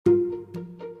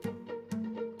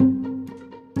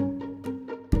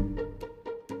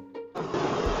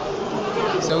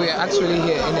So we are actually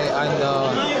here in it, and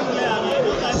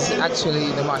this is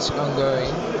actually the match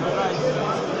ongoing.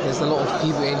 There's a lot of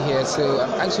people in here, so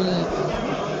I'm actually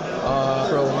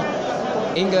from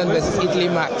England versus Italy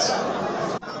match.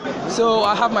 So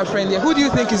I have my friend here. Who do you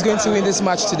think is going to win this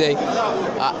match today?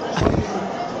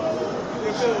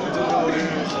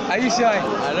 Are you shy?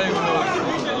 I don't even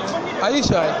know. Are you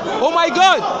shy? Oh my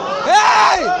God!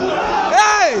 Hey!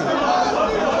 Hey!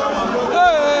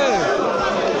 Hey!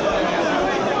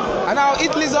 And now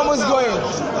Italy's almost going.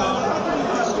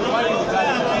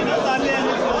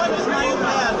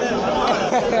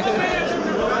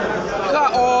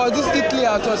 Oh, this Italy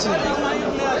are touching.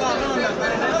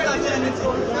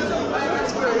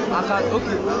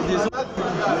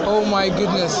 Oh my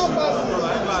goodness.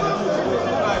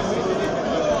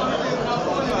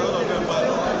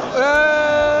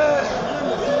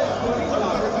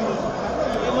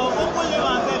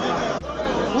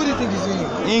 Who do you think is winning?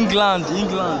 England.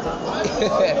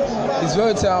 It's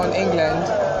voted on England.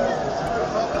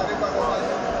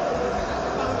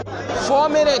 4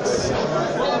 minutes.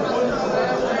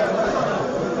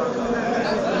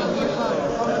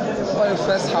 For the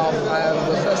first half,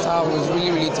 was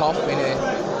really tough in it.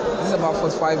 This is about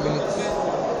 45 minutes.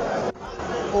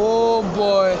 Oh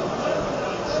boy.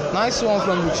 Nice one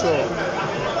from Luke Shaw.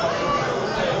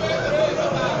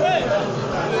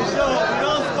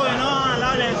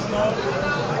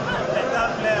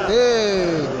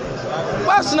 Hey,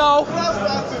 pass now.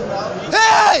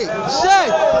 Hey,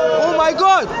 shit. Oh my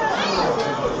God.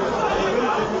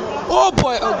 Oh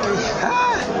boy. Okay.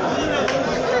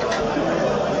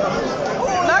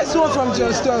 Nice one from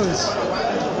John Stones.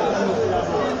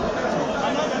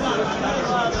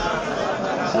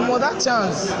 Oh, that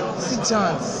chance. See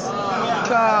chance.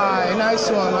 Kai, nice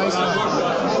one.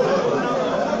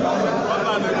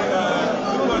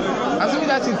 Assuming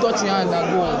that in touch your hand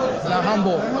and go. Now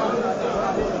handball.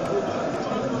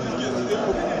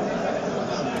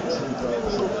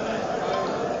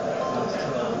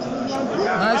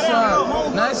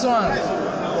 Nice one.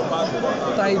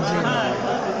 Tight dream.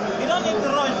 You don't need to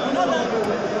rush. You don't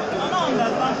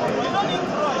understand. You don't need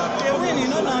to rush. They win. You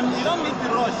don't need to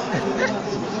rush.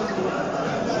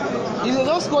 If they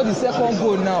don't score the second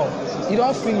goal now, you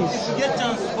don't finish. If you get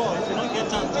chance to score, if you don't get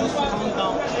chance, just calm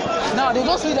down. Now they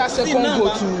just need that second goal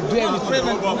to do everything.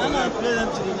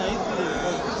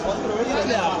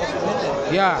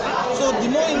 Yeah. So the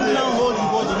more England hold the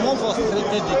ball, the more frustrated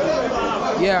they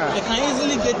get. Yeah. They can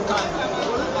easily get caught.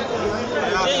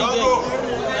 Then you get,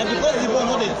 and because the ball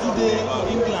not they do the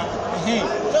England,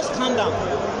 just calm down.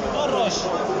 Don't rush.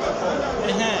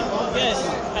 Yes,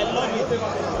 I love it.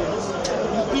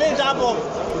 You play that ball.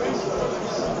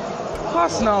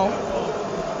 Pass now.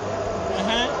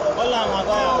 Hola,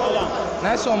 Maguire.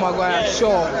 Nice one, Maguire. Yes.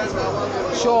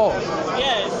 Sure.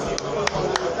 Yes.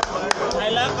 I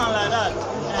like him like that.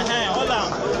 Hola.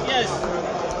 Yes.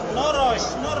 No rush.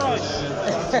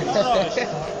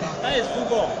 That is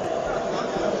football.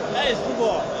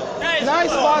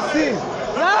 Nice passing.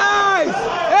 Nice.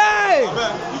 Hey.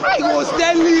 I was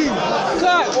telling.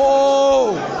 God.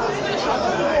 Oh.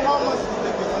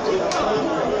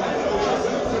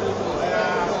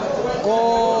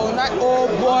 Oh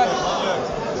boy.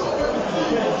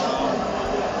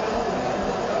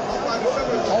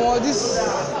 Oh, this.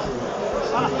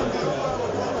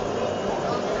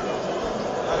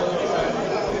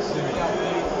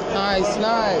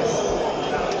 Nice.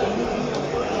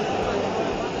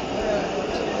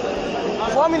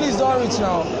 4 minutes don't reach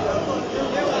now.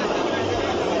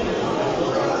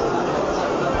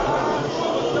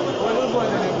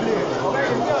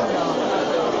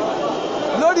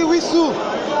 Blow the whistle.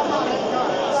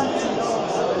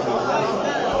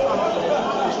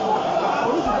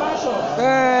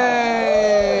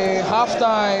 Hey, half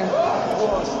time.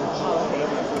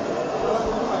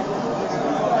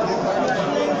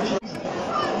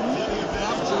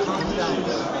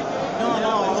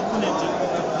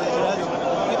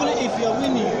 If you're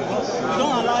winning, you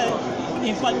don't allow.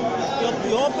 In fact,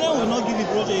 your opponent will not give you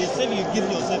pressure. Instead, you give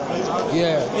yourself pressure.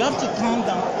 Yeah. You have to calm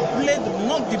down. Play,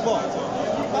 knock the ball.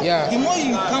 Yeah. The more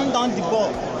you calm down the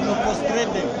ball, you frustrate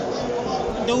them.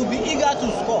 They will be eager to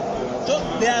score. So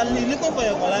they are looking for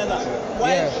your equalizer.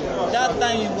 Why that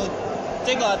time you will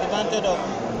take advantage of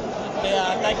they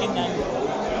are attacking and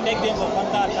take them for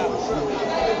counter attack.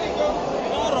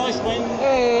 Don't rush when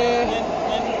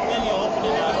your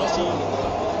opponent are rushing.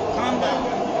 Calm down.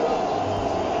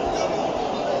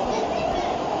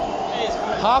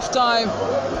 Half time.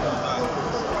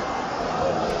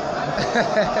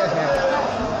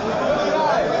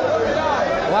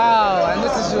 Wow, and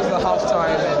this is just the half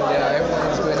time, and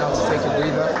everyone's going out to take a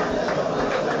breather.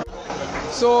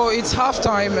 So it's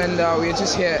halftime and we're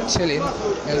just here chilling.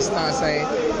 You understand?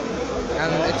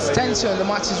 And it's tension. The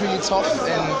match is really tough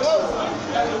and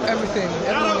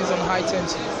everyone is on high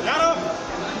tension.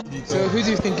 So who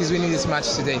do you think is winning this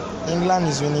match today? England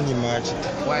is winning the match.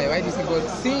 Why do you think? Well,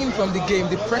 seeing from the game,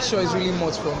 the pressure is really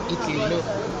much from Italy. You know,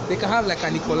 they can have like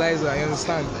an equalizer. You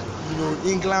understand? You know,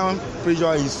 England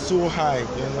pressure is so high.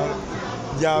 You know,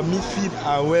 their midfield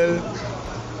are well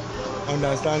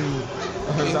understanding.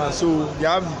 So they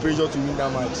have the pressure to win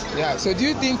that match. Yeah. So do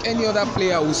you think any other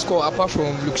player will score apart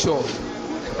from Luke Shaw?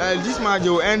 This match, they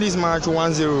will end this match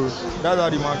 1-0. That's how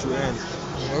the match will end.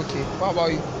 Okay. What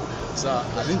about you? Sir,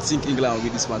 I didn't think England would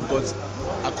win this match, but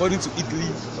according to Italy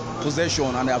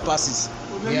possession and their passes,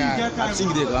 I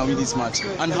think they can win this match.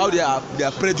 And how they are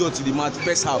pressure to the match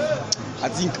first half, I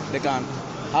think they can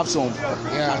have some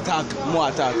more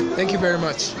attack. Thank you very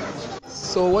much.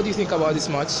 So what do you think about this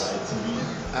match?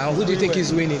 And who do you think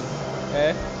is winning?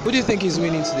 Who do you think is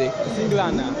winning today? It's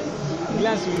England now.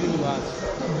 England's winning the match.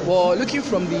 Well, looking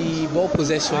from the ball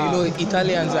possession, you know,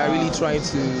 Italians are really trying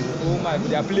to. Oh my God,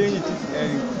 they are playing it.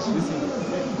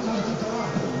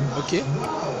 Okay.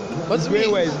 It's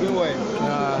going well.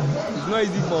 It's not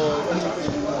easy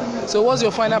for. So, what's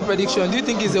your final prediction? Do you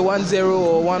think it's a 1-0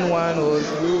 or 1-1 or?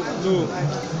 No.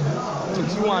 It's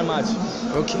a 2-1 match.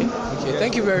 Okay. Yeah.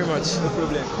 Thank you very much. No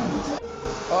problem.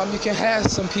 You can hear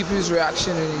some people's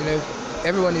reaction, and you know,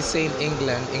 everyone is saying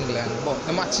England, but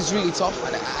the match is really tough,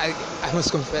 and I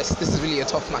must confess, this is really a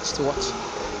tough match to watch.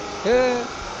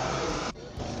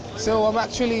 So I'm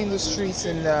actually in the streets,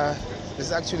 and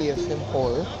there's actually a film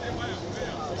hall,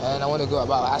 and I want to go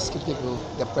about asking people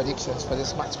their predictions for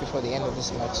this match before the end of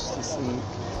this match to see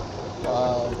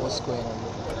what's going on.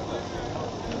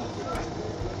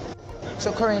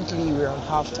 So currently we're on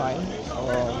halftime.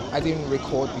 I didn't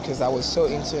record because I was so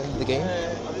into the game,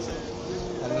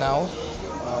 and now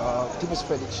people's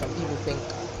prediction, people think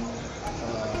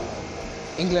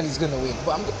England is going to win,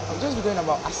 but I'm just going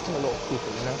about asking a lot of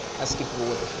people, you know, asking people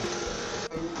what they think.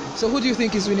 So who do you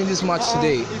think is winning this match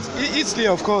today? It's Italy,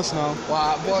 of course, now.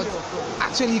 Wow, but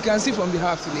actually you can see from the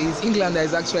half today, it's England that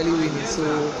is actually winning. So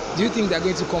do you think they're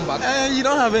going to come back? You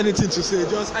don't have anything to say.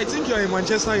 Just I think you're a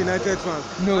Manchester United fan.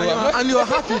 No, and you're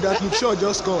happy that Luke Shaw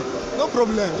just scored. No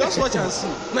problem. Just watch and see.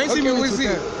 90 minutes. We'll see.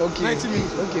 Okay. 90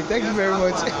 minutes. Okay, thank you very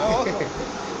much.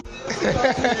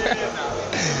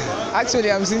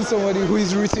 Actually, I'm seeing somebody who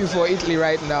is rooting for Italy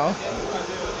right now.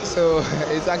 So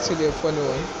it's actually a funny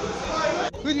one.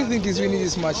 Who do you think is winning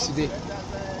this match today?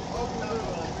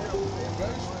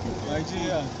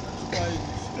 Nigeria.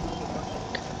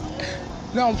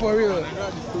 No, I'm for real.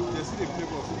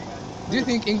 Do you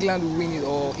think England will win it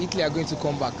or Italy are going to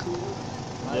come back?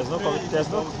 There's no.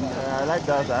 I like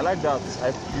that.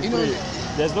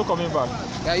 There's no coming back.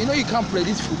 Yeah, you know you can't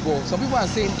predict football. Some people are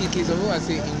saying Italy, some people are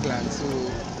saying England. So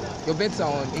your bets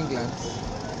are on England.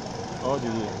 All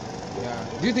the way.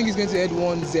 Yeah. Do you think it's going to end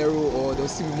 1-0 or there'll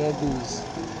still be more goals?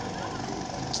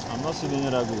 I'm not seeing any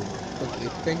other goal. Okay,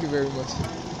 thank you very much.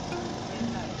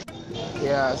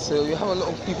 Yeah, so you have a lot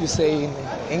of people saying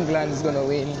England is going to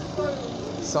win.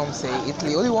 Some say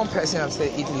Italy. Only one person has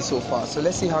said Italy so far. So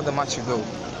let's see how the match will go.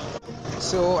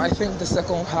 So I think the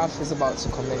second half is about to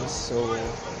commence. So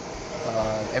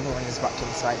everyone is back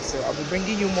inside. So I'll be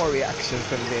bringing you more reactions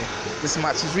from there. This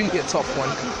match is really a tough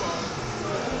one.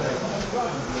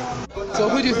 So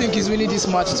who do you think is winning this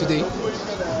match today?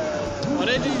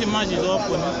 Already the match is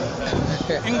open.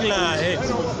 England are ahead,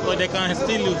 but they can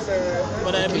still lose.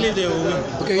 But I believe they will win.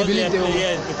 Okay, you believe they will win?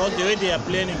 Yes, because the way they are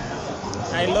playing,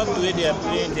 I love the way they are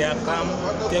playing. They are calm.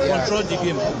 They control the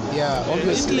game. Yeah,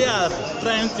 obviously. Italy are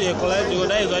trying to equalize the goal.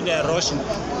 That is why they are rushing.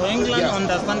 So England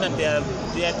understand that they are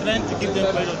trying to give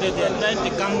them pressure. They are trying to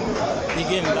calm the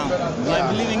game down. So I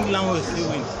believe England will still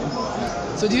win.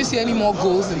 So do you see any more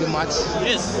goals in the match?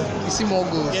 Yes. You see more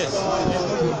goals? Yes.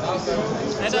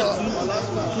 Either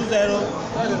 2-0 or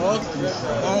 1-1.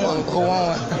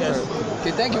 1-1. Yes.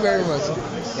 Okay, thank you very much.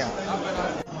 Yeah.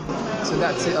 So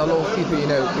that's it. A lot of people, you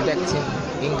know, predicting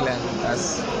England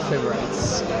as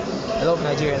favourites. A lot of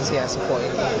Nigerians here are supporting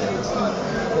England.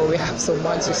 But we have some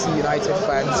Manchester United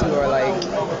fans who are like,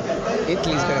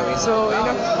 Italy's going to win. So, you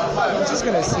know, I'm just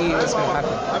going to see what's going to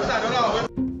happen.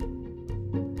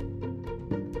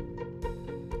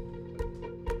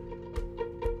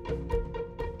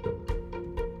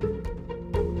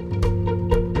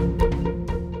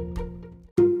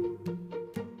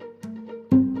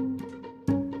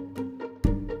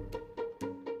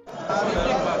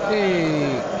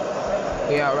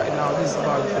 Yeah, right now this is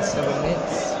about for 7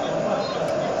 minutes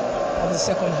of the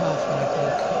second half, and I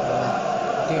think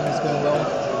the game is going well.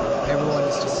 Everyone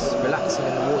is just relaxing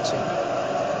and watching.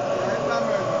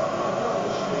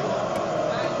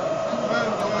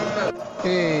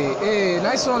 Hey,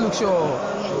 nice one, Luke Shaw.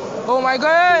 Oh my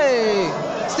God, hey!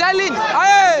 Sterling!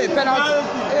 Hey! Penalty!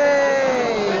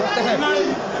 Hey! What the heck?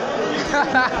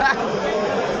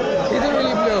 He didn't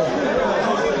really blow.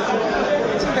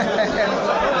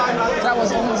 That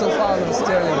was almost a foul on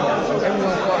Sterling.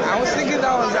 Everyone caught. I was thinking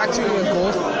that was actually a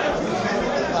goal.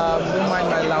 Don't mind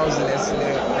my lousiness.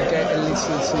 I get a little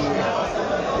too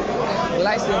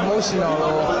likes the emotional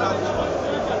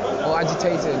or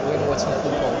agitated when watching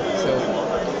football. So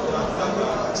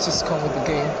it's just come with the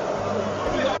game.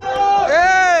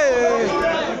 Hey!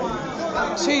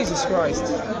 Jesus Christ.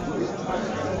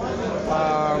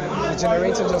 The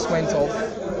generator just went off.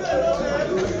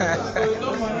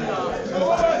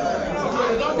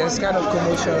 There's kind of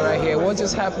commotion right here. What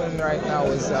just happened right now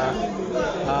is the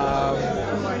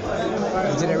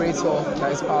generator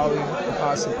that is powering the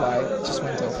power supply just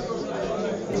went off.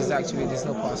 Which is actually, there's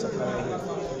no power supply right here.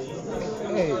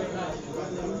 Hey.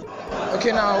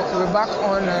 Okay, now we're back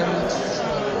on and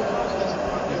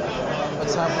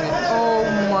what's happening? Oh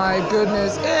my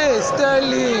goodness. Hey,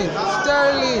 Sterling!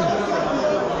 Sterling!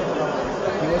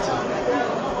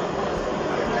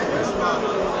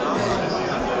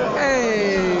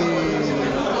 Hey!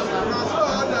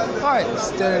 Alright,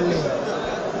 Sterling.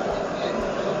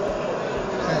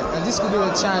 And this could be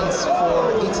a chance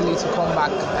for Italy to come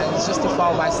back, and it's just a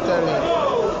foul by Sterling.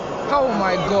 Oh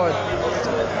my God!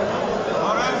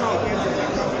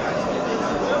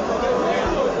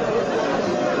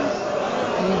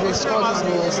 If they score this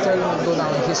goal, Sterling will go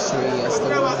down in history as the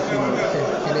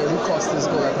one who cost this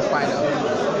goal at the final.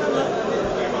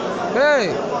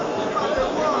 Hey!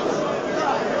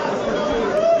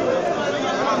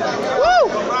 Woo!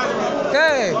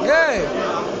 Hey! Hey!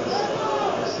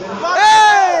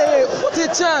 Hey! What a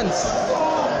chance!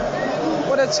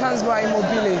 What a chance by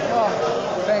Immobile. Oh,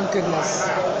 thank goodness.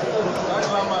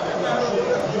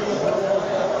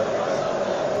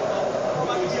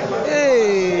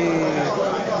 Hey!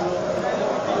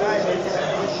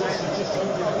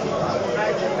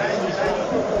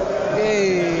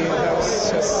 Hey, that was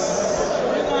just...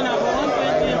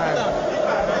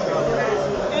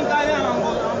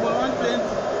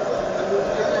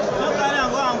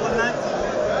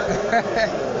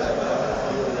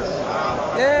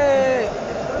 Hey!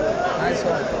 Nice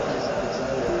one.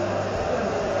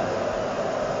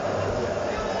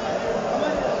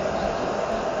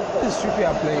 What is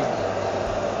Trippier playing?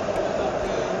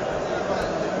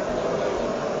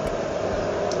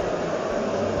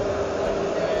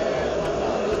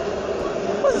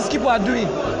 What's the skipper doing?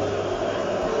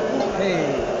 Hey.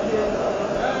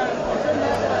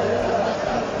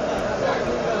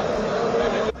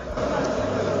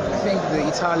 I think the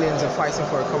Italians are fighting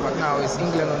for a comeback now. It's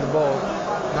England on the ball.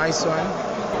 Nice one.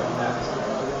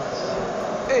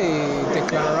 Hey,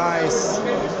 Declan Rice.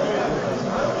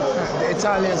 The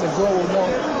Italians are going with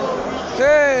more.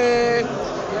 Hey!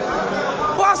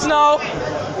 Pass now!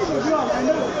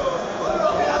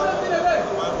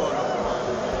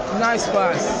 Nice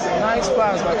pass. Nice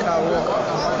pass by Kyle Walker.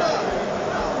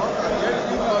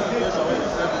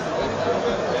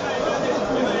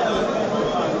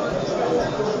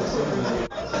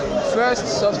 First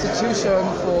substitution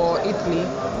for Italy.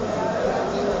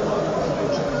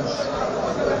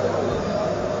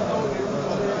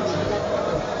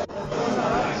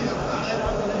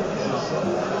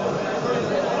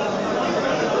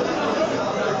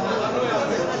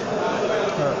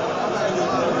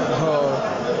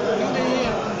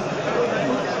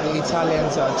 The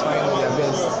Italians are trying their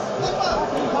best.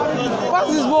 What's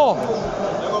this ball?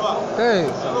 Hey,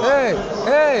 hey,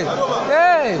 hey,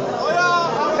 hey!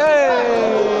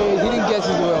 Hey! He didn't get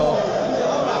it well.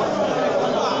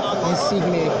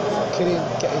 Insigne couldn't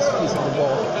get his feet on the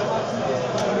ball.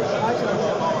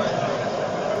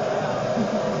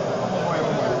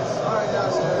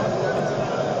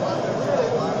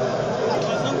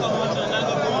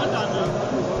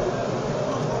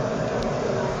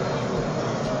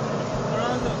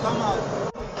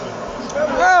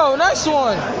 Oh, nice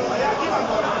one!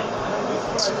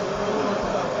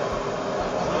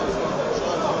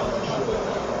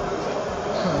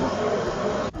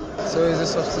 So it's a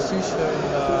substitution,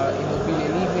 Immobile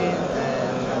leaving,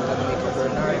 and I'm going to make a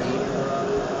Bernardi.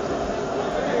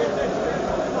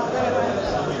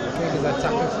 I think he's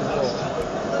attacking football.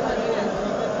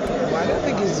 Well, I don't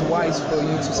think it's wise for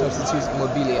you to substitute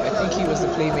Immobile. I think he was the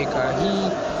playmaker.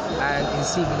 He and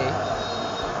Insigne.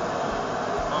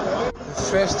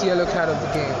 First yellow card of the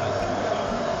game.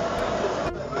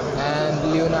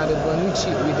 And Leonardo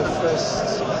Bonucci with the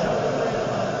first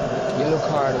yellow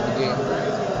card of the game.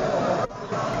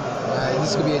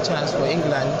 This could be a chance for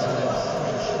England.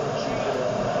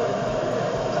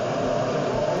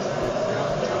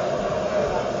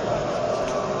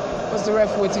 What's the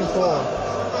ref waiting for?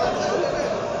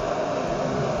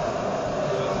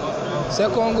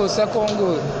 Second goal, second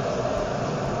goal.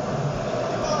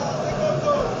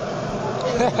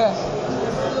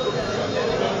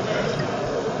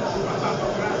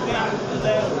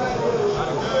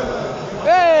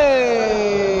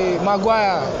 Hey,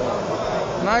 Maguire.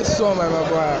 Nice one, my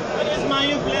Maguire. This man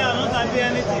you play, I don't have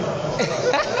anything.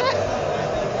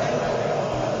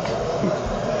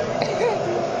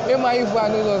 Hey, my you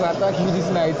fan no just attack me this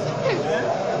night.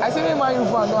 I say, hey, my you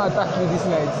fan no attack me this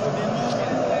night.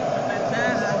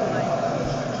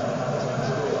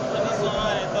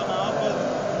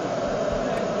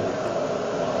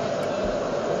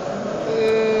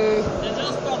 They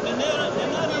just talk. They never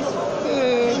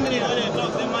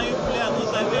talk. They man you play, I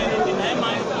don't have anything. Hey,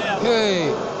 man you play.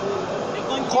 Hey, They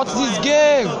can't cut keep this quiet.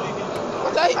 game.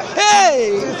 Hey,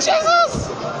 Jesus!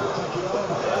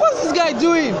 What's this guy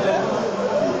doing?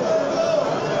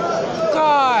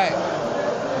 Kai,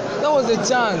 that was a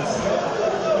chance.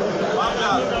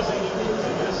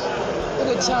 What a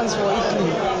chance for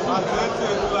Italy.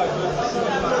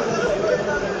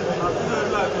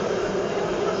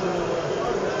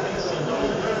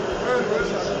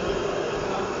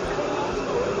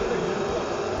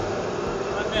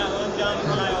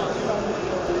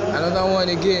 Another one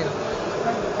again.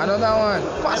 Another one.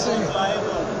 Passing.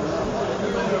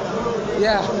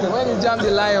 Yeah, when you jump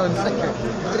the Lions.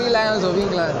 3 Lions of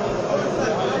England.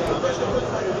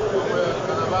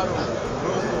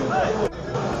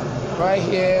 Right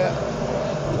here,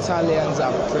 Italians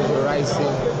are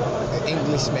pressurizing the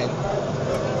Englishmen.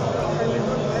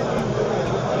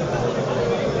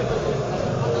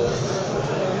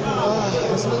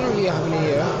 There's nothing really happening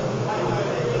here.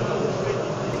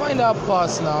 Find our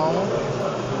pass now.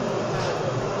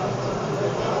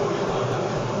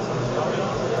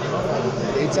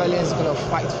 The Italians are gonna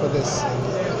fight for this.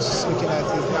 Just looking at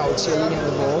it now, cheerleading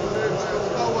the ball.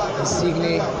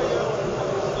 Insigne.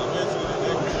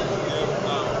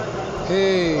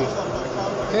 Hey,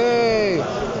 hey.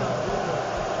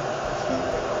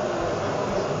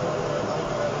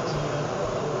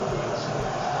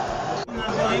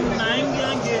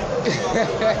 England game.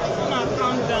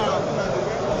 Calm down.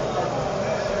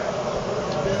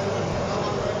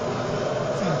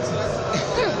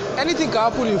 Anything can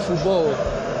happen in football,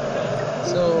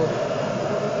 so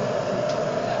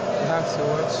you have to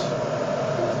watch.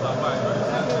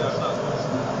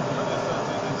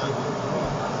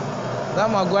 That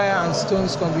Maguire and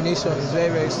Stones combination is very,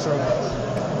 very strong.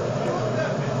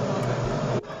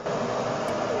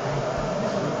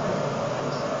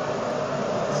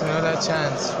 It's another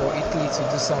chance for Italy to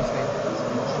do something.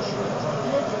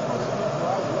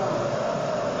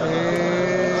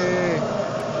 Hey.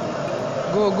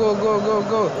 Go, go, go, go,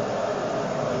 go.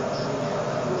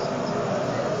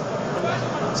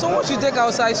 Someone should take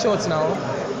outside shots now.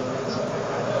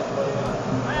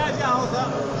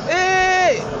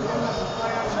 Hey!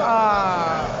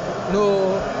 Ah,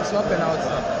 no, it's not penalty.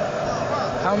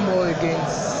 Handball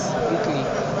against Italy.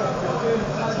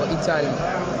 Or Italy.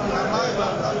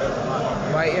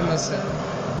 By Emerson.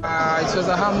 It was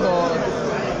a handball.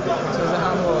 It was a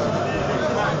handball.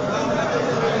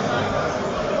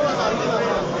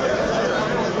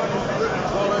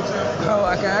 Oh,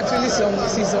 I can actually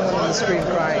see someone on the screen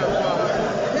crying.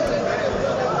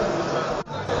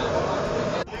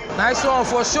 Nice one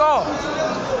for sure.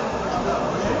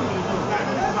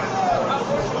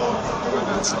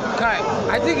 Kai,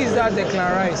 I think it's that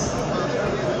Declan Rice.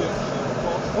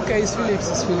 Okay, it's Phillips,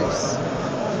 it's Phillips.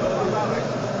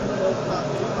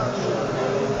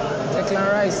 Declan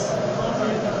Rice.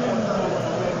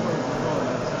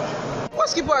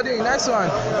 What's keeper doing? Nice one.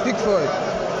 Pickford.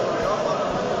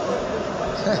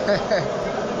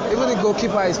 Even the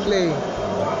goalkeeper is playing.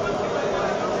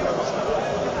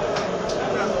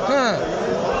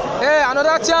 Hey,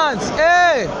 another chance.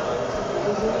 Hey!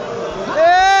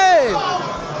 Hey!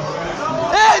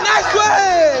 Hey, nice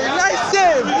way! Nice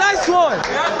save! Nice one!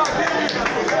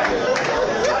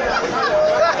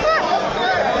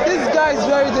 This guy is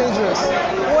very dangerous.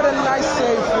 What a nice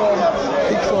save from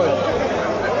Pickford.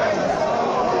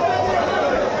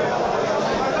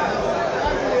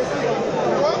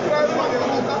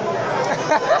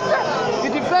 The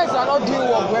defense are not doing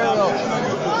work very well.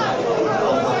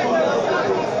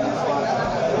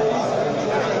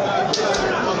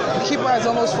 The keeper is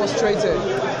almost frustrated.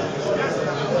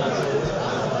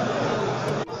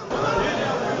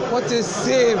 What a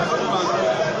save!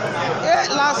 Yeah,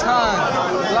 last hand.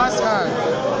 Last hand.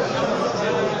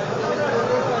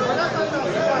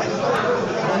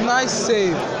 Nice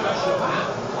save.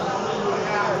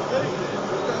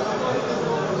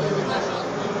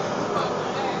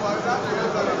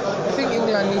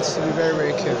 England needs to be very,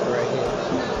 very careful right here.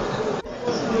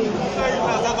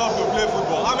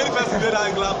 How many persons did that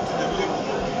England play football?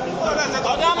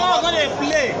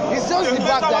 It's just the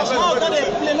fact that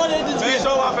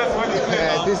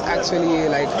this actually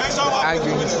like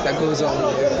arguments that goes on in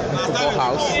the football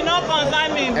house.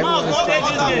 Everyone is trying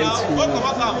to debate who.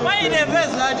 Why in the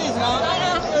verse like this now?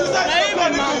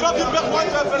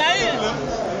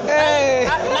 Hey!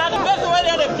 Now the best way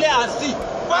they play I see.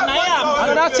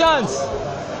 Another chance.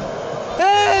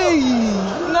 Hey!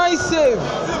 Nice save.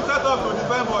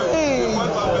 Hey!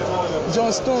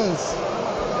 John Stones.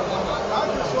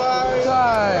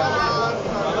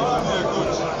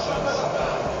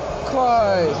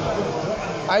 Kai.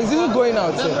 Is he going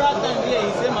out here?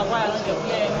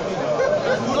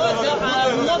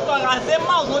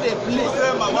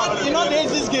 You know there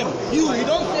is this game. You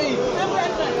don't say it.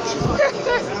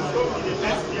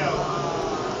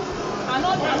 I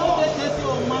know they say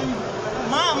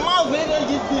man where they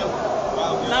this game.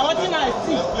 Now what I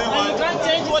see, and you can't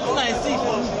change what I see.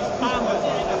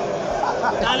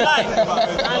 I lie.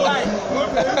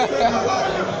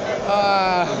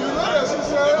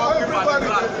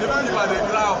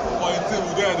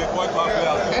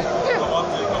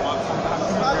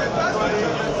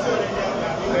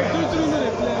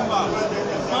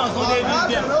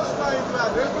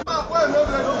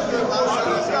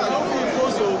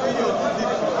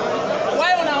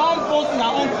 Why on our own post in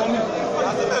our own comment?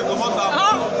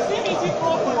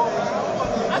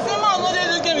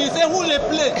 You say who they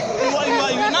play?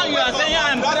 Now you are saying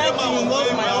I'm trying to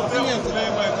involve my opinion.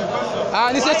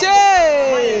 And it's a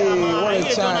chance! What a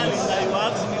chance.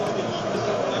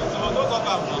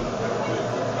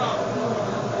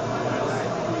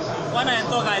 When I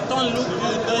talk, I don't look good.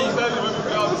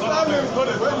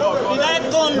 Did I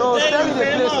don't no, tell you the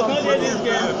place on this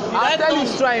game? I'll tell you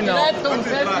trying now. Did I don't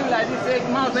tell you like this?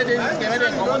 Man said this game,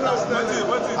 they come out.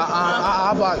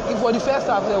 But for the first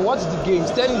half, watch the game.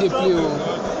 Steady they play.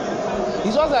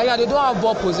 It's just like they don't have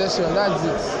ball possession. That's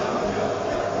it.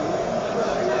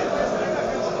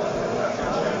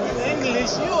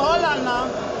 English, you hold on now.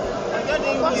 Get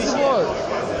English. What's the word?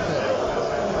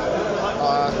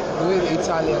 The way the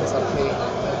Italians are playing,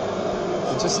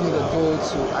 they just need a goal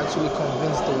to actually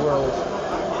convince the world.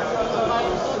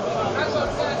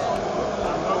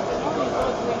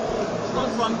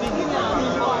 From beginning, I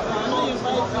know you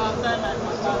fight last time. I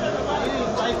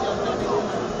didn't fight yourself.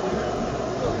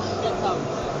 Get out.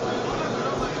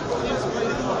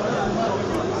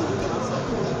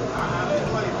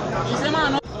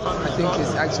 I think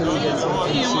it's actually getting into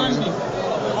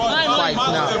fight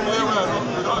now.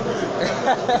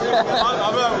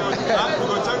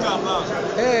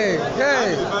 Hey!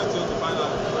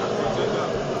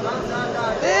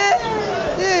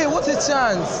 Hey! What a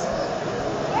chance!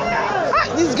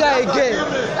 This guy again.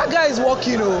 That guy is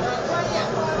walking, oh.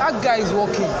 That guy is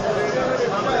walking.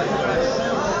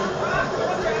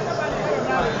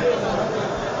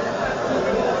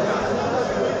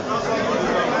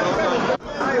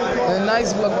 A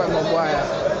nice block by Maguire.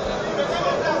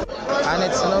 And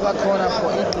it's another corner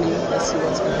for Italy. Let's see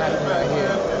what's going to happen right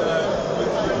here.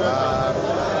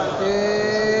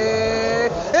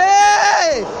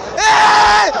 Hey!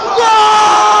 Goal!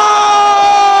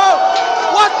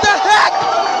 What the heck?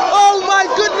 Oh my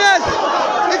goodness!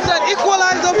 It's an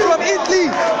equalizer from Italy.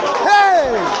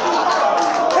 Hey!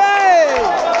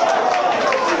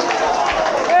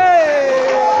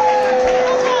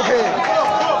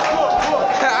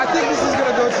 I think this is going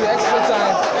to go to extra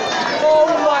time. Oh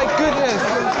my goodness!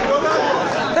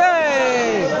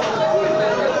 Hey!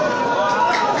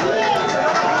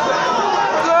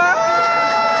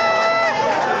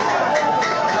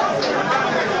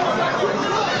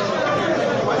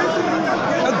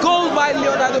 A goal by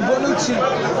Leonardo Bonucci.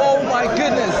 Oh my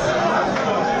goodness!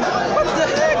 What the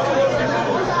heck?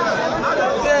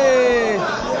 Hey!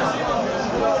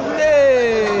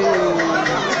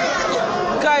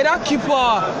 Guy, that keeper.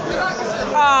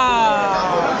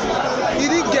 He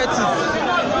didn't get it.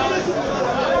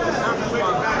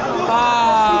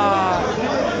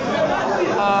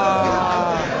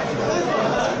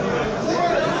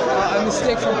 A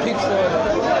mistake from Pickford.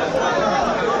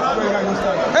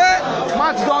 Hey,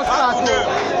 match don't start.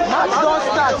 Match don't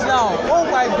start now. Oh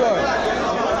my God.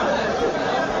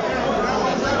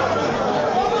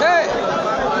 Hey,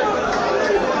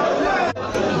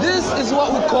 this is what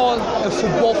we call a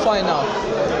football final.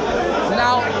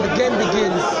 Now the game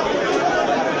begins.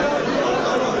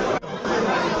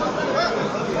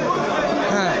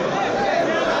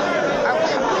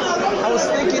 I was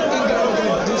thinking England were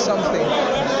going to do something,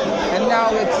 and now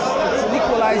it's an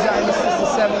equalizer. equalizer in the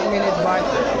 67th minute by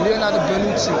Leonardo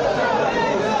Bonucci.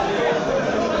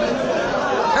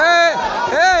 Hey!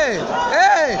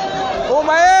 Oh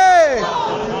my hey!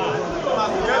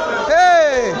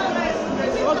 Hey!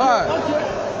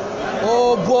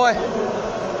 Oh boy!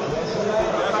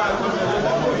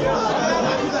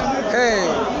 Hey!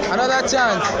 Another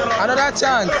chance!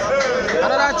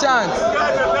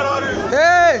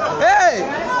 Hey!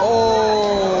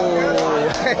 Oh!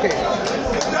 Hey!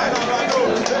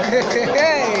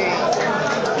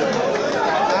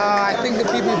 I think the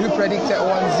people who predicted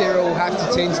 1-0 will have to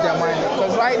change their mind,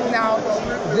 because right now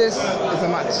this is a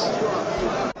match.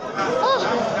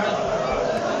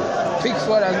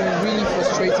 Pickford has been really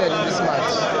frustrated in this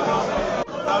match.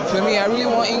 For me, I really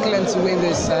want England to win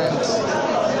this, and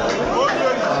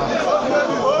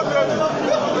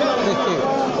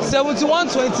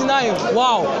 71-29.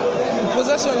 Wow, the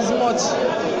possession is much.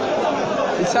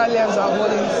 Italians are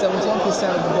holding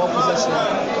 71% of the ball possession,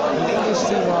 and the English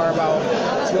team are about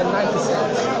 29%.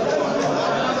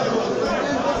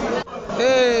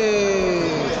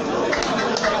 Hey,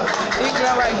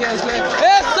 England right here is playing.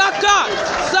 Hey, Saka!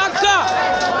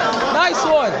 Nice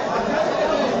one.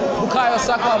 Bukayo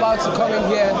Saka about to come in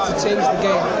here to change the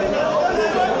game.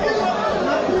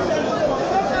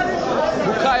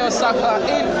 Bukayo Saka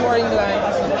in for England.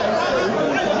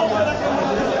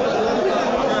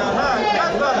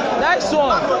 Nice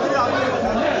one.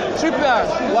 Trippier.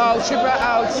 Wow, Trippier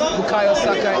out. Bukayo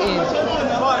Saka in.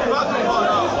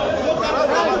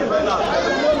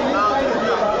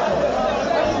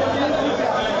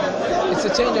 It's a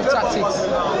change of tactics.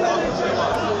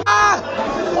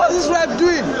 What is this ref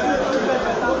doing?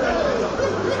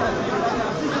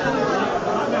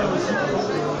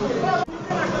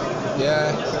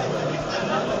 Yeah.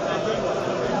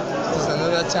 There's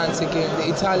another chance again. The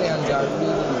Italians are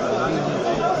really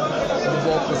in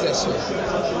ball possession.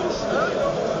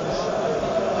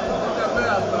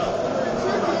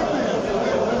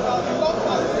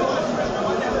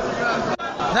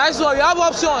 Nice one, you have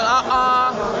option.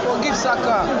 Forgive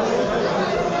Saka.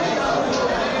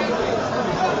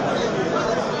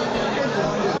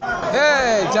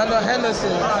 Hey, Jandon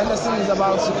Henderson. Henderson is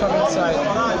about to come inside.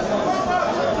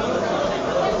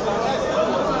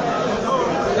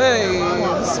 Hey,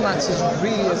 this match is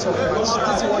really a tough match.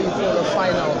 This is what you call a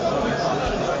final.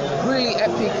 Really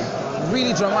epic,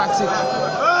 really dramatic.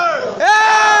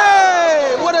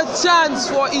 Hey, what a chance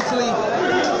for Italy.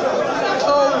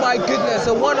 Oh my goodness,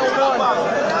 a one-on-one.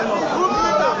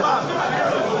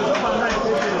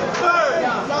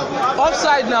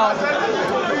 Offside now.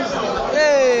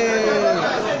 Hey.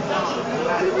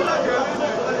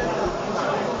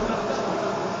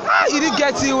 He didn't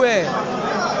get it where.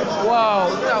 Wow,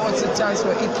 that was a chance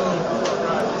for Italy.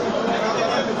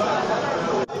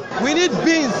 We need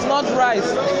beans, not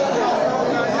rice.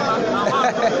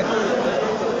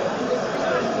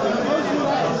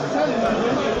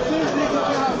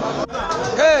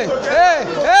 Hey!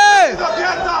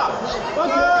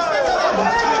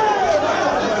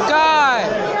 Guy!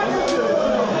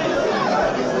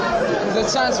 There's a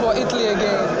chance for Italy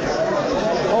again.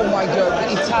 Oh my God,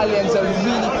 the Italians are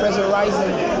really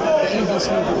pressurizing the English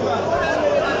people.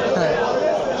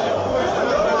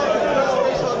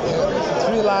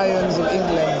 Three Lions of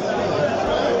England.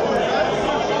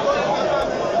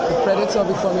 The Predator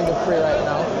becoming the prey right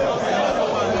now.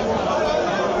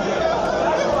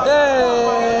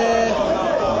 Hey!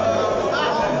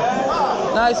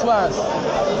 Nice pass.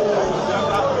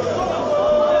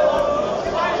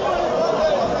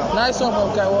 Nice one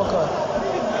from Kai Walker.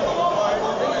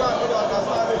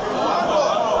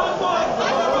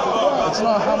 It's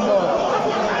not a handball.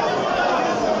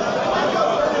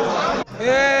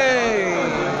 Hey!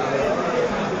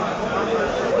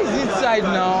 Who is inside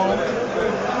now?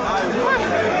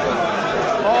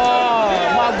 Oh,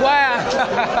 Maguire!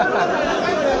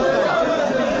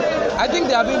 I think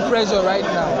they are being pressured right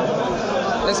now.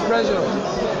 There's pressure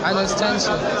and there's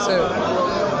tension. So,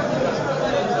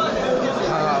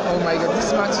 oh my God,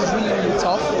 this match is really, really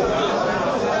tough.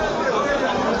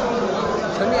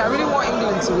 For me, I really want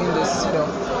England to win this.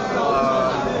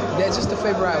 They're just the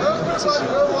favorite of the competition.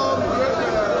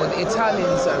 But the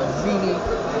Italians are really,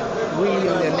 really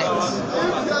on their necks.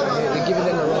 They're giving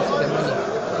them a run for their money.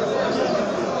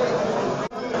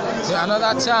 So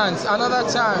another chance.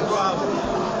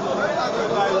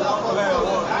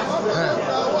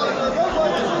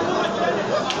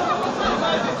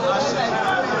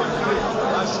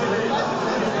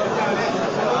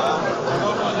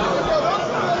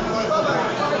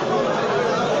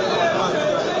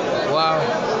 Wow.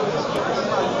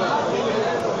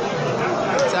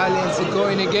 Italians are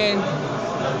going again.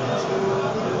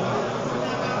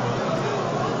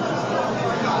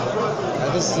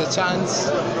 This is a chance.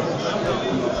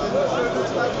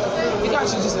 You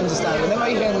guys should just understand. Whenever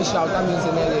you hear me shout, that means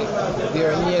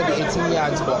they're near the 18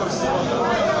 yards box.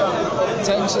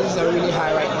 Tensions are really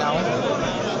high right now.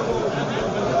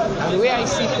 And the way I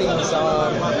see things,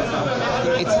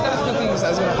 it's either two things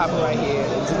that's going to happen right here.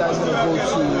 It's either going to go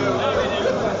to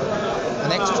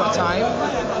an extra time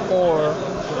or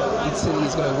Italy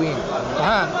is going to win.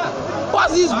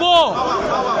 What's this ball?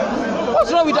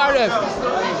 What's wrong with that ref?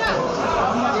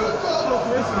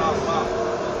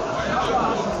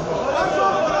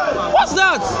 What's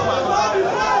that?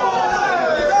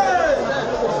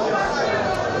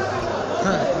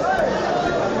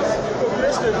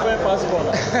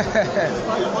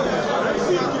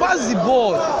 What's the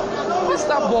ball? What's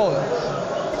that ball?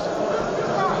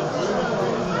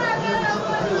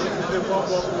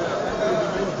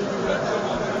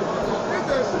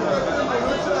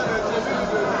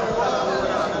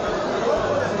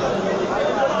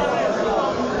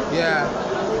 Yeah.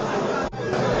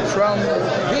 From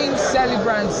being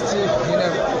celebrants to,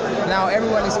 now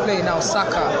everyone is playing now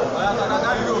Saka.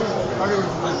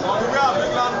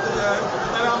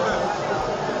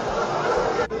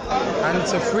 And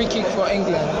it's a free kick for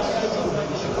England.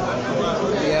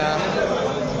 Yeah.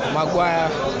 Maguire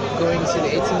going to the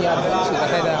 18-yard box with a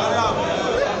header.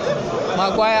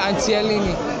 Maguire and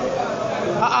Tierney.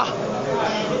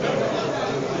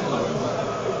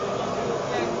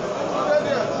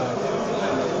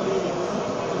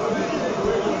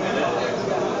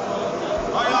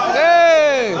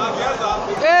 Hey!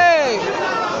 Hey!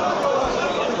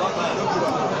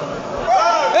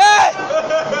 Hey!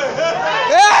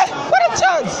 Hey! What a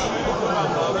chance!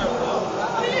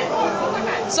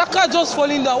 Saka just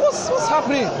falling down. What's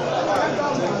happening?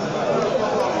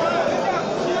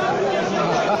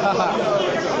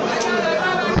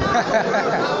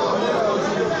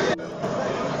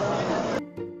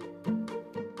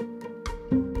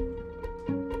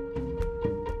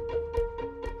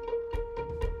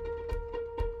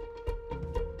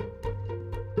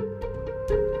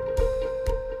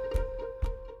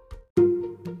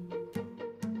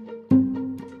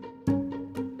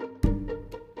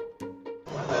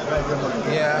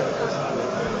 Yeah,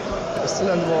 we're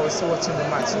still on the ball, we're still watching the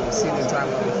match, and we're seeing the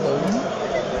drama unfold.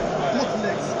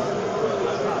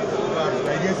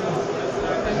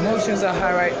 Emotions are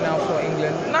high right now for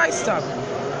England. Nice stuff.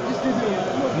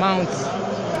 Mount.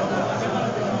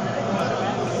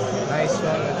 Nice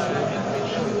one.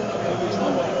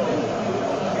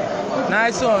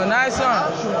 Nice one, nice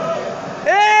one.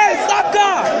 Hey,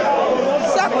 Saka!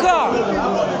 Saka!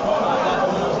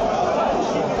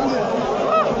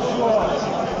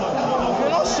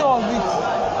 Sure of it.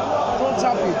 Don't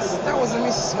tap it. That was a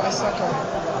miss by Saka.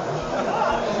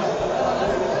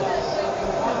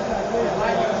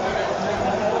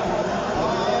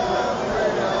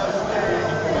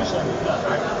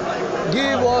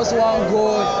 Give us one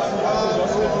goal.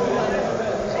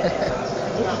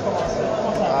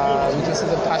 We can see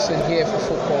the passion here for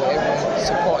football. Everyone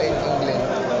supporting England.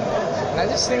 And I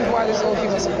just think why there's all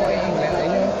people supporting England,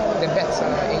 the bets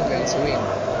are England to win.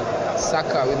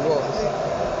 Saka with what?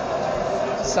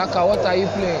 Saka, what are you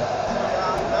playing?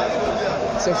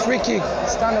 It's a free kick.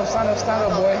 Stand up, stand up, stand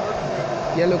up, boy.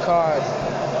 Yellow card.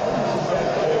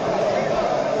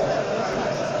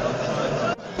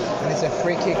 And it's a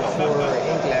free kick for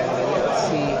England. Let's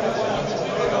see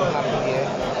what happened here.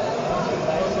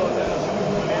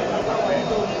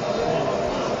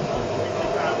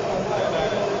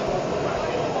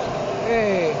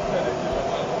 Hey.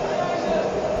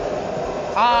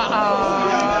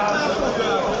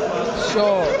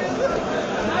 Sure.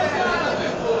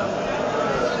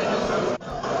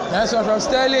 Nice one from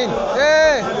Sterling.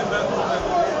 Hey!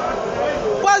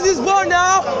 What's this ball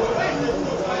now?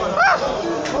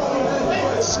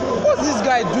 What's this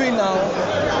guy doing now?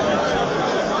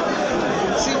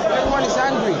 See, everyone is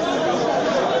angry.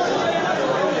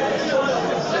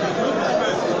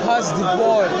 Pass the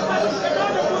ball.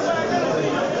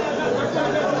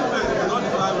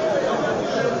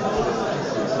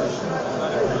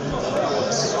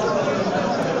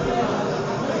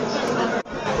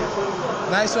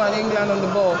 Nice one, England on the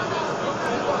ball.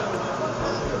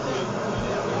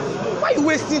 Why are you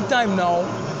wasting time now?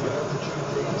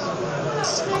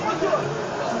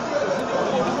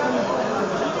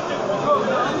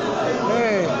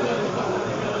 Hey.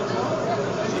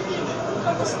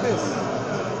 What's this?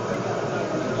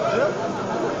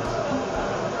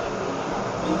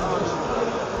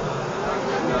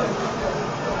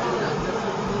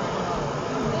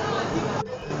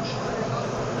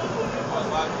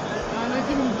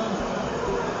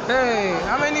 Hey,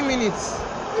 how many minutes?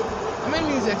 How many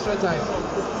minutes extra time?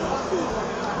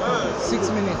 6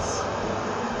 minutes.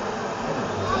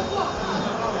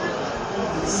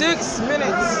 6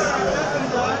 minutes.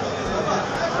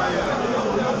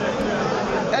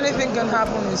 Anything can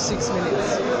happen in 6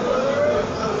 minutes.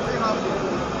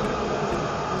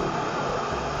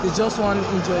 They just want to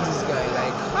enjoy this guy.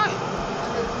 Like, hi.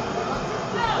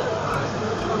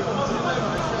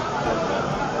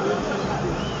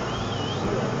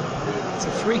 It's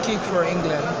a free kick for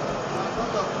England.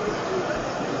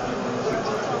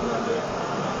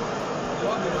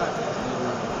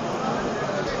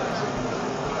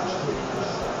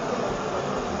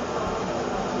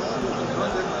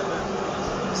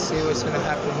 See what's gonna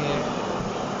happen here.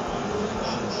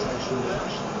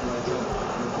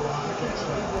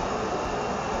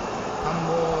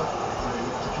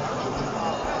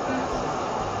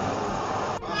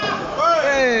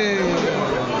 Hey,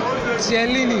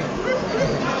 Chiellini.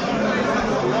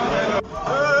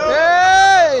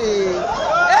 Hey,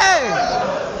 hey.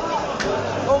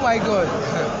 Oh my God,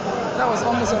 that was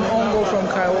almost an own goal from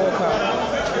Kyle Walker.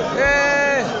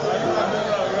 Hey.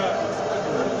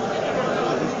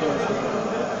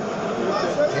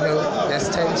 You know, there's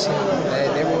tension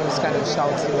and everyone's kind of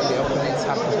shouting when the opponents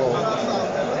have the ball.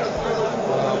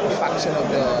 A faction of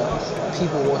the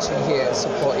people watching here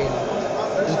supporting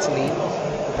Italy,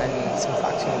 and some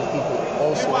faction of the people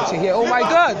also watching here. Oh my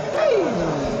God!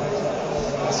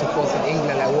 Supporting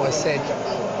England, like what I said.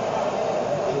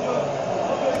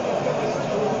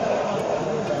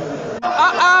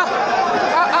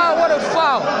 What a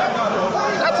foul!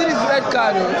 That is red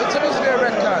card. It's supposed to be a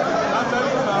red card.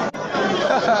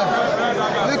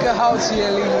 Look at how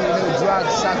Chiellini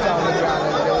dragged Saka on the ground,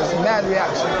 and there was mad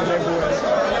reaction from everyone.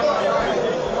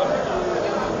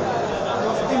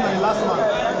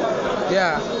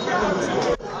 Yeah.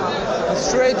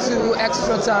 Straight to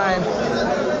extra time.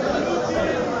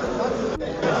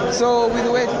 So with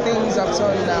the way things have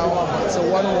turned now, it's a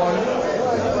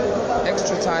 1-1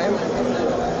 extra time.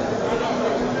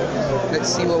 Let's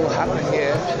see what will happen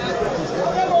here.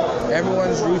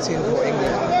 Everyone's rooting for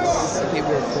England.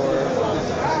 People for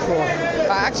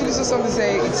I actually saw something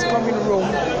say it's coming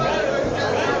Rome.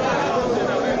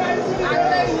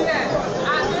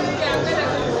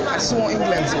 I just want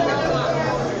England to win.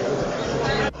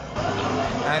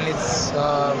 And it's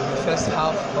the first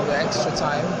half of the extra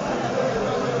time.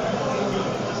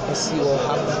 Let's see what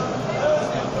happens.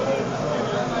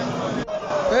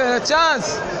 Chance!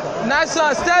 Nice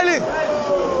one, Sterling!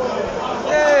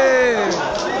 Hey!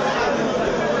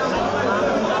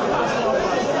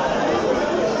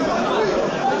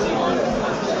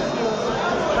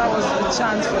 That was a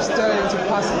chance for Sterling to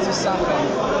pass it to Saka,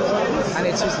 and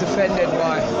it was defended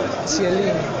by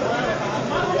Chiellini.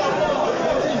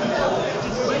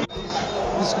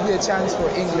 This could be a chance for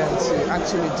England to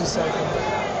actually do something.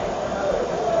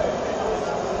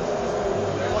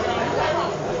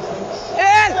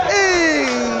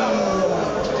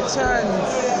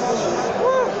 Chance.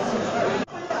 Woo.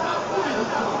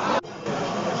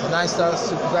 Nice start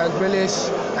to Grealish,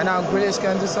 and now Grealish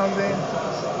can do something.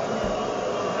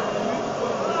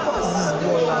 What's this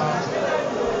ball now?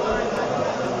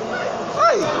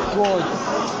 Hey, God.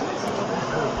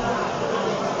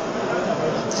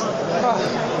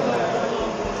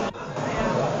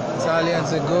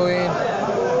 Italians are going.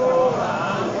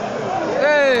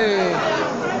 Hey.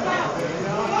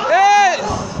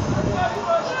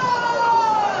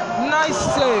 Nice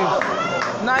save.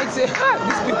 Nice save.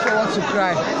 This Pickford wants to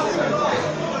cry.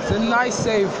 It's a nice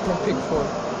save from Pickford.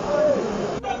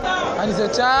 And it's a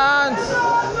chance.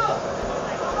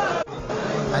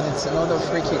 And it's another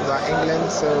free kick by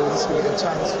England, so this will be a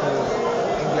chance for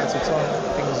England to turn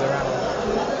things around.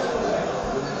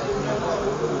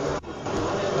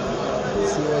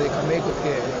 Let's see what they can make of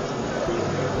here.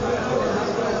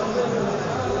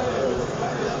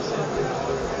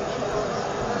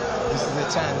 This is a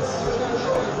chance.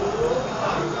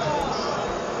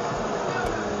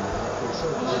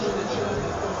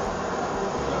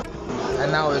 And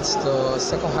now it's the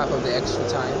second half of the extra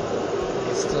time.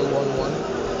 It's still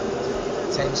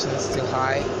 1-1. Tension is still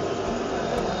high.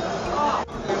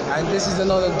 And this is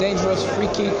another dangerous free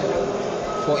kick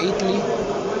for Italy.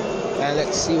 And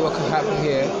let's see what can happen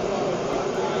here.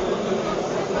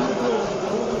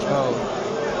 Oh.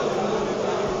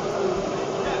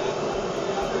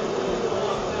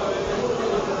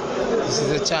 This is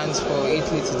a chance for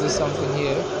Italy to do something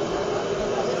here.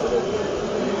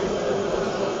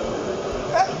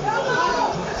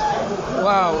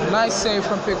 Wow, nice save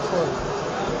from Pickford.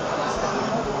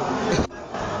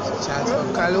 Chance for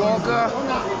Kyle Walker.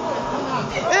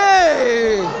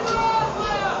 Hey!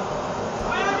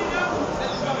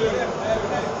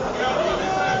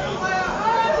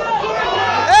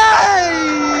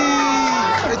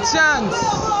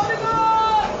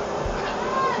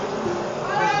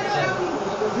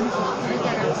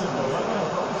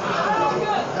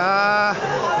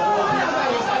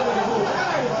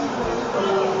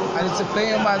 it's a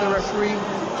play by the referee.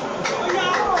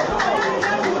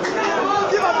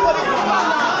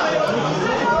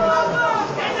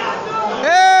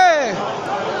 Hey!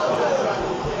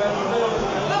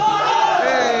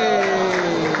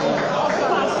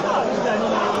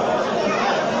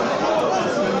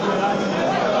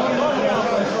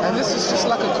 And this is just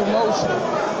like a commotion.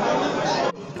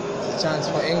 It's a chance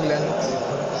for England.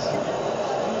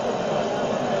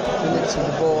 Phillips with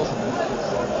the ball.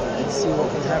 Let's see what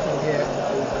can happen here.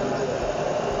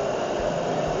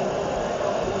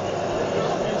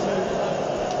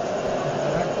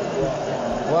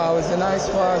 Wow, it's a nice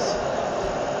pass.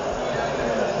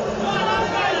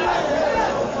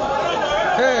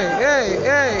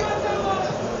 Hey!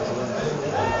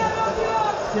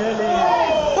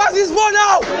 Pass this ball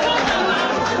now!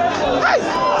 Hey,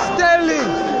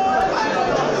 Sterling!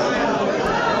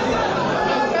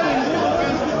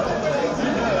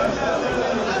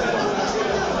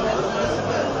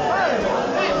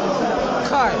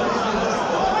 Kai,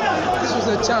 this was a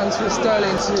chance for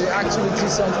Sterling to actually do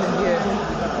something here.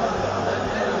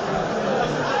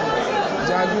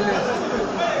 Jagulis.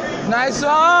 Nice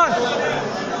one!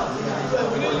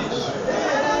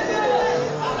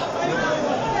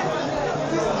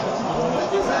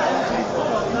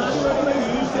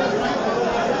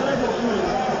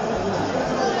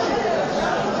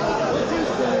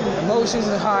 Emotions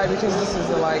are high because this is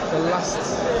like the last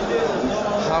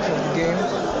half of the game.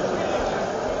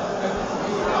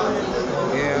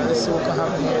 Yeah, let's see what can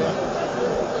happen here.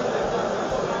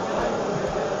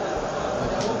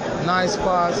 Nice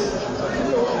pass.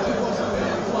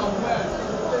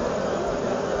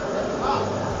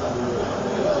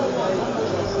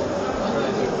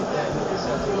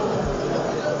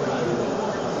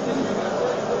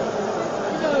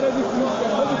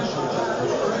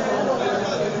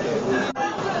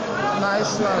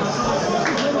 Nice one.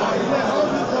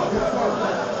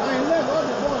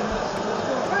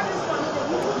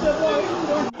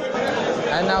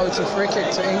 And now it's a free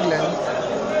kick to England.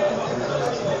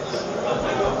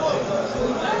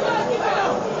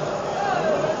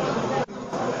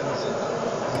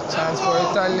 Chance for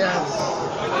Italians.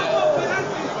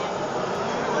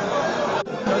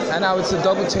 And now it's a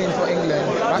double chain for England.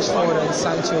 Rashford and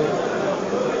Sancho.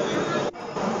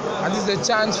 And this is a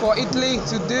chance for Italy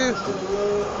to do.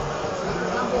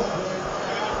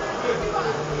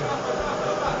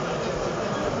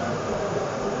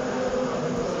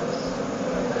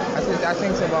 I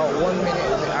think it's about 1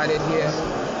 minute added here.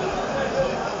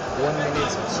 1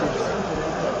 minute to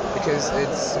because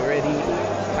it's already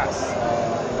past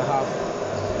the half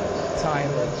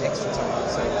time, extra time.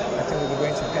 So I think we'll be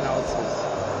going to penalties.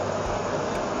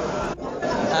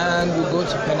 And we'll go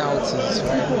to penalties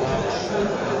right now.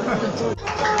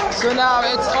 So now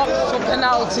it's up for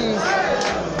penalties.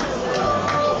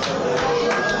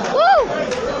 Woo!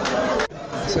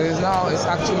 So it's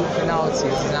actually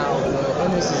penalties now. The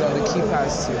onus is on the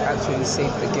keepers to actually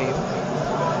save the game.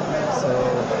 So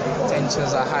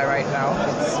tensions are high right now.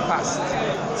 It's past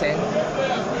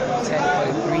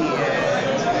 10:43.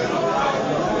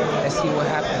 Let's see what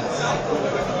happens.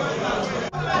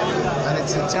 And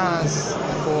it's a chance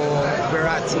for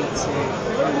Verratti to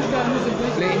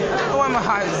play. I don't know why my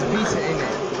heart is beating in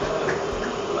it.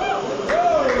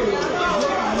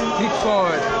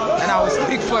 Pickford, and I was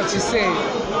Pickford to save.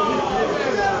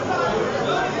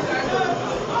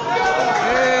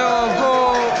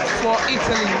 Goal for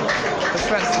Italy. The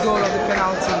first goal of the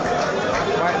penalty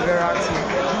by Verratti.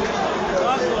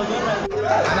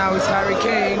 And now it's Harry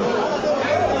Kane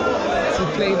to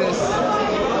play this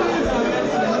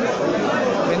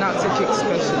penalty kick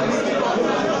specialist.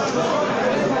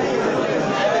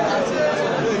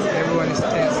 Everyone is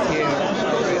tensed here.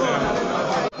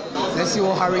 Let's see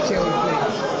what Harry Kane will play.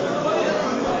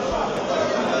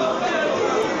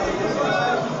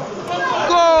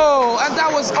 Goal! And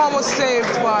that was almost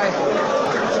saved by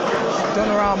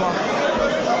Donnarumma.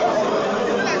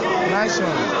 Nice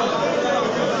one.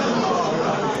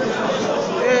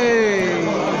 Hey!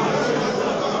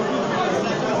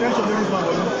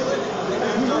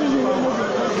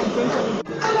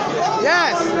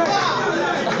 Yes!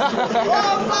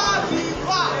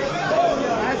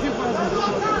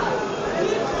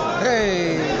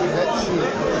 Hey,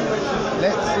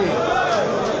 let's see.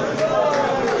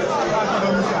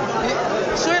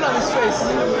 It's showing on his face.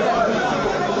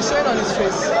 It's showing on his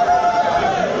face.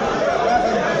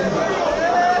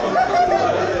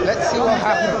 Let's see what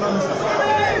happens.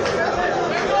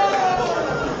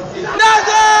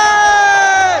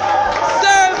 Nothing!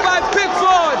 Saved by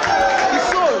Pickford. It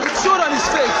showed on his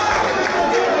face.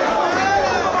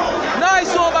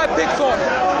 Nice one by Pickford.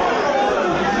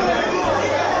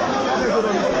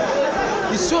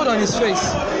 his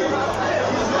face.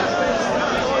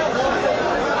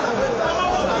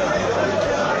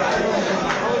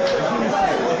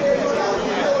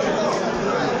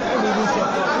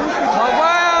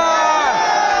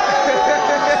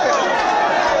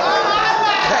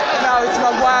 Now it's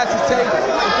Maguire to take the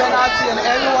penalty, and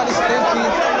everyone is thinking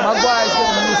Maguire is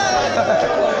going to miss.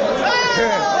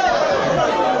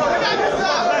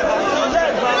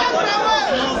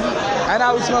 And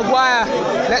now it's Maguire.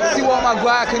 Let's see what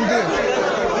Maguire can do.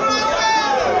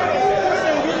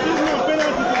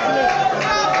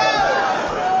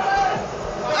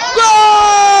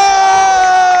 Goal!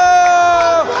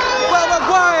 By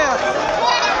Maguire.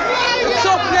 The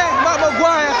top play by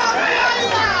Maguire.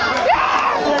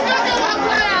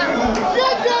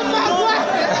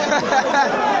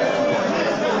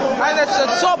 And it's a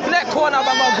top left corner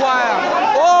by Maguire.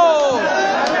 Oh!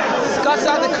 Cuts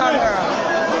out the camera.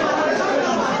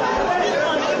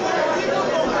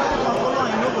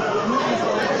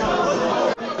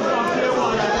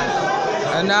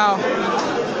 And now,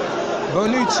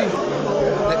 Bonucci.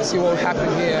 Let's see what will happen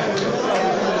here.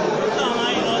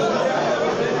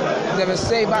 They have a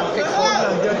save back Pickford.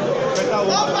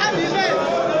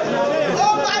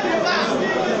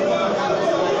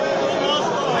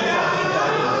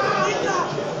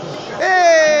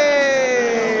 Hey!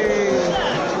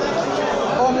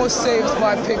 Almost saved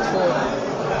by Pickford.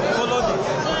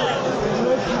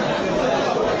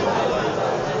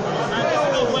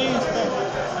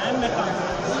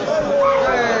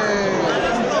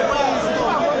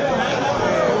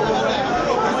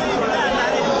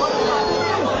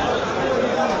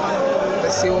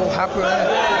 Let's see what will happen.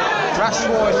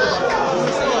 Rashford.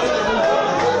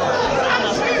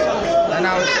 And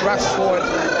now it's Rashford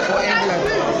for England.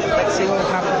 Let's see what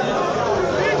will happen.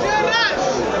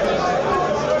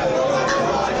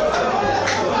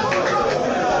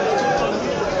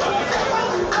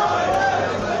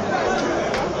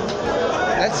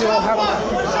 Let's see what will happen.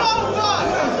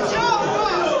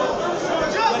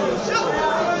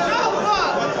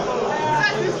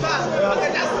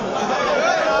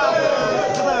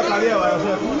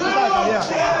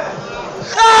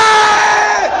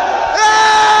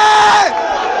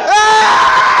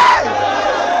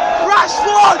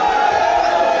 Rashford!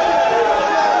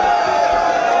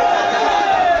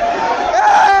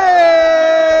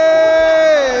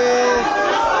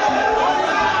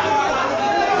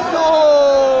 No!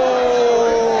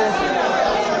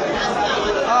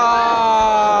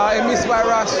 He missed by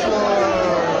Rashford.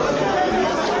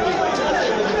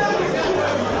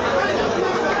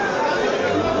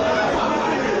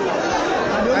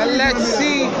 And let's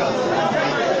see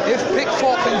if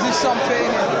Pickford can do something.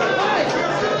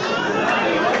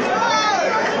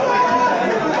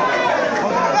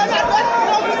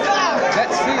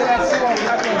 Let's see what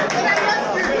happens.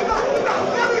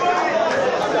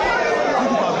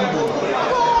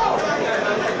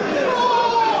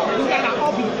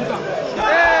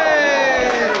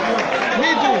 Hey!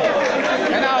 Midu.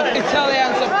 And now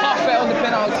Italians are perfect on the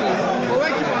penalty.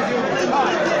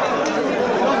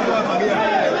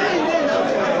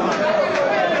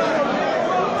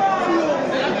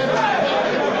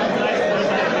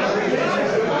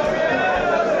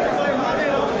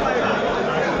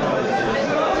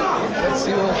 Let's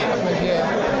see what will happen here.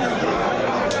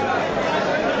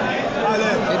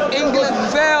 If England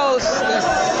fails this,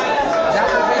 that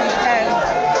will be the end.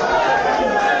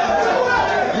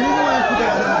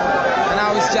 And now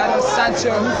it's Jadon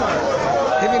Sancho.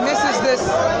 If he misses this,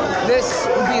 this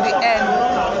will be the end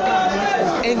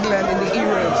of England in the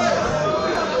Euros.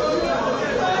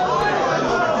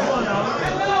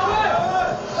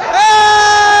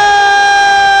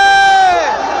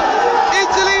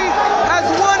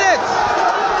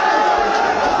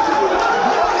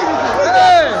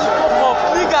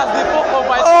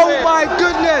 Oh my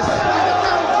goodness!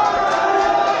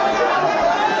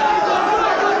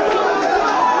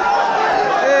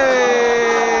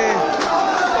 Hey!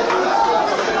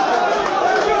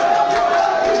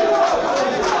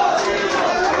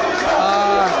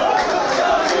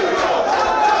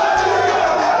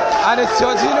 And it's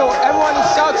Jorginho. Everyone is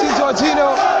shouting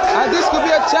Jorginho, and this could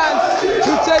be a chance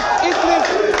to take Italy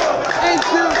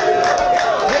into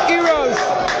the Euros.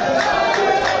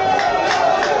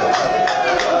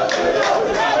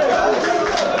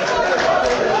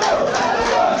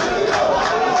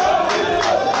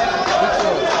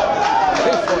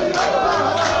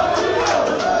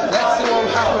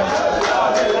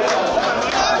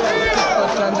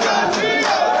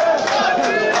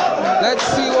 Let's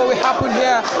see what will happen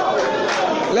here.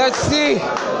 Let's see.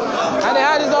 And the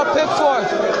hand is not Pickford.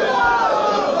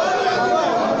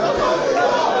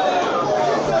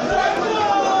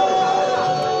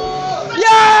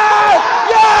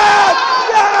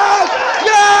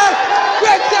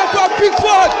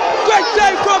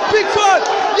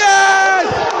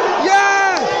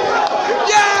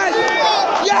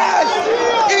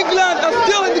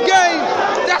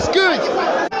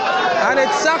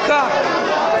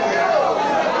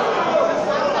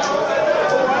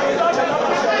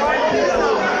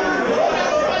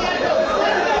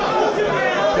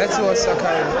 towards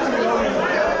Sakari.